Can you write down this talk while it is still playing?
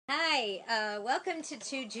Hi, welcome to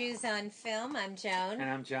Two Jews on Film. I'm Joan. And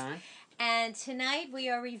I'm John. And tonight we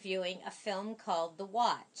are reviewing a film called The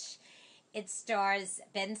Watch. It stars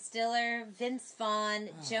Ben Stiller, Vince Vaughn,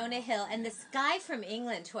 Jonah Hill, and this guy from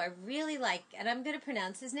England who I really like, and I'm going to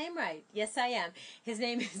pronounce his name right. Yes, I am. His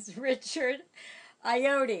name is Richard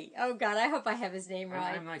Ayoade. Oh God, I hope I have his name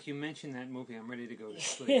right. I'm like, you mentioned that movie, I'm ready to go to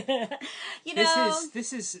sleep. You know,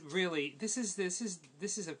 this is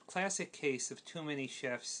a classic case of too many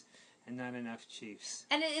chefs and not enough chiefs.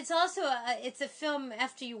 And it's also it's a film.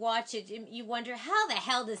 After you watch it, you wonder how the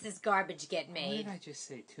hell does this garbage get made? What did I just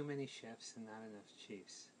say? Too many chefs and not enough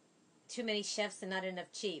chiefs. Too many chefs and not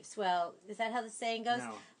enough chiefs. Well, is that how the saying goes?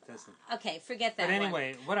 No, it doesn't. Okay, forget that. But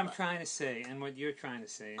anyway, what I'm trying to say and what you're trying to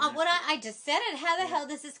say. What I just said it. How the hell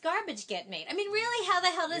does this garbage get made? I mean, really, how the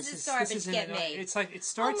hell does this garbage get made? It's like it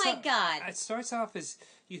starts. Oh my God! It starts off as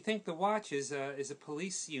you think the Watch is a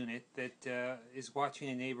police unit that is watching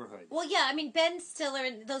a neighborhood. Well, yeah, I mean Ben Stiller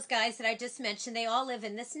and those guys that I just mentioned, they all live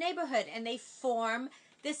in this neighborhood, and they form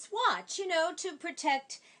this watch, to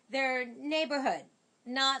protect their neighborhood.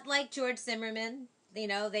 Not like George Zimmerman,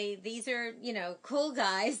 these are, cool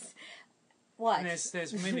guys. What? And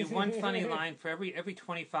there's maybe one funny line for every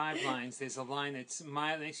 25 lines. There's a line that's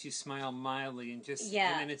makes you smile mildly, and and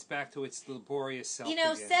then it's back to its laborious self.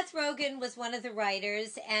 Again. Seth Rogen was one of the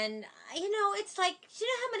writers, and it's like,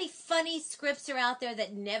 how many funny scripts are out there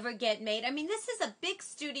that never get made? I mean, this is a big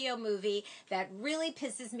studio movie that really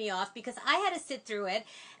pisses me off because I had to sit through it,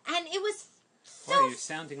 and it was. Boy, you're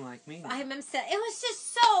sounding like me. I'm upset. It was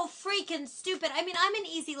just so freaking stupid. I mean, I'm an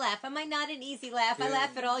easy laugh. Am I not an easy laugh? Yeah. I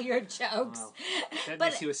laugh at all your jokes. Wow. That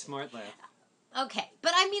makes you a smart laugh. Okay,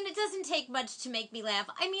 but I mean, it doesn't take much to make me laugh.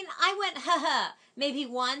 I mean, I went, ha-ha, maybe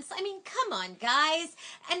once. I mean, come on, guys.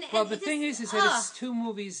 Well, the thing is that it's two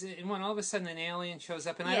movies in one. All of a sudden, an alien shows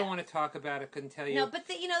up, and I don't want to talk about it. Couldn't tell you. No, but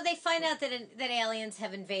they find out that aliens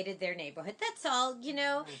have invaded their neighborhood. That's all,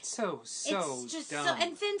 It's so it's just dumb.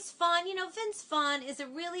 And Vince Vaughn, Vince Vaughn is a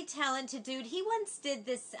really talented dude. He once did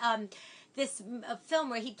this film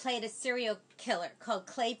where he played a serial killer called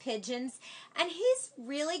Clay Pigeons, and he's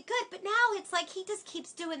really good, but now it's like he just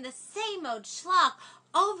keeps doing the same old schlock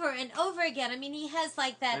over and over again. I mean, he has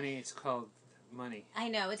like that... Honey, it's called money. I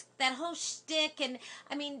know, it's that whole shtick, and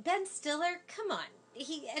I mean, Ben Stiller, come on.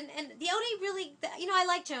 And the only really... I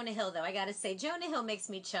like Jonah Hill, though, I gotta say. Jonah Hill makes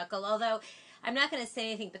me chuckle, although... I'm not going to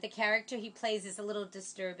say anything, but the character he plays is a little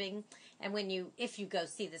disturbing. And if you go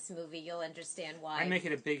see this movie, you'll understand why. I make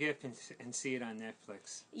it a big if and see it on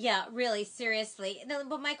Netflix. Yeah, really, seriously. No,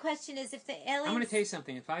 but my question is, if the aliens... I'm going to tell you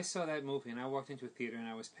something. If I saw that movie and I walked into a theater and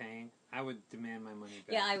I was paying, I would demand my money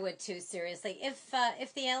back. Yeah, I would too, seriously.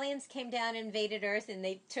 If the aliens came down and invaded Earth and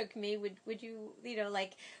they took me, would you,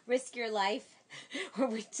 risk your life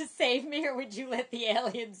to save me, or would you let the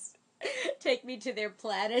aliens... take me to their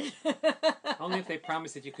planet? Only if they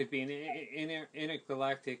promised that you could be an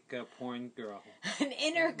intergalactic porn girl. An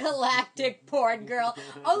intergalactic porn girl.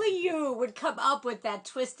 Only you would come up with that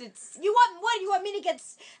twisted... You want me to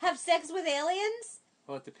have sex with aliens?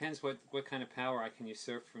 Well, it depends what kind of power I can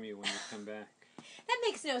usurp from you when you come back. That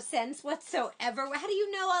makes no sense whatsoever. How do you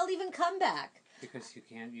know I'll even come back? Because you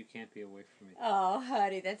can't be away from me. Oh,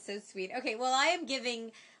 honey, that's so sweet. Okay, well, I am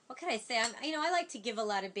giving... What can I say? I like to give a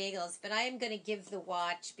lot of bagels, but I am going to give The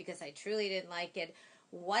Watch, because I truly didn't like it,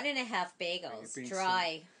 1.5 bagels,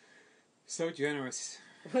 dry. So generous.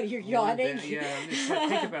 Well, you're yawning? I'm just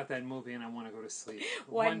think about that movie and I want to go to sleep.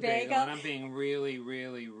 One bagel? And I'm being really,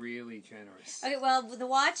 really, really generous. Okay, well, The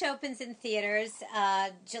Watch opens in theaters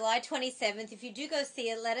July 27th. If you do go see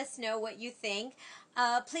it, let us know what you think.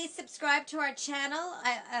 Please subscribe to our channel,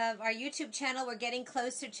 our YouTube channel. We're getting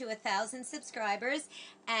closer to 1,000 subscribers.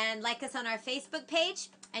 And like us on our Facebook page.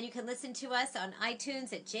 And you can listen to us on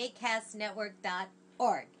iTunes at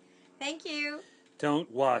jcastnetwork.org. Thank you.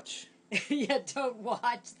 Don't watch. Yeah, don't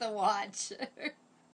watch The Watch.